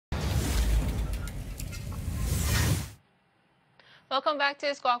Welcome back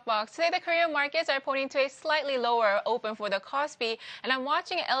to Squawk Box. Today, the Korean markets are pointing to a slightly lower open for the Kospi, and I'm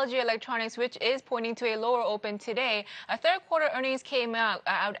watching LG Electronics, which is pointing to a lower open today. Third quarter earnings came out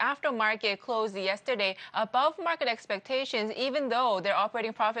after market closed yesterday above market expectations, even though their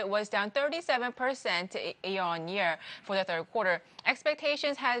operating profit was down 37% year-on-year for the third quarter.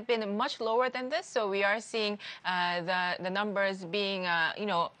 Expectations had been much lower than this, so we are seeing the numbers being,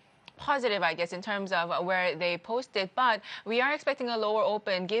 positive, I guess, in terms of where they posted. But we are expecting a lower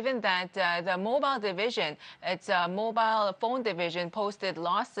open given that the mobile division, its mobile phone division, posted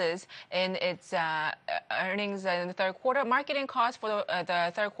losses in its earnings in the third quarter. Marketing costs for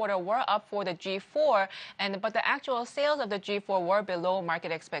the third quarter were up for the G4, but the actual sales of the G4 were below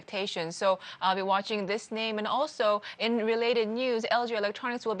market expectations. So I'll be watching this name. And also, in related news, LG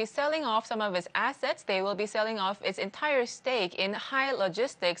Electronics will be selling off some of its assets. They will be selling off its entire stake in Hi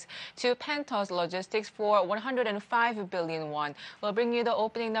Logistics to Pentos Logistics for 105 billion won. We'll bring you the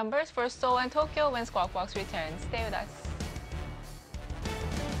opening numbers for Seoul and Tokyo when Squawk Box returns. Stay with us.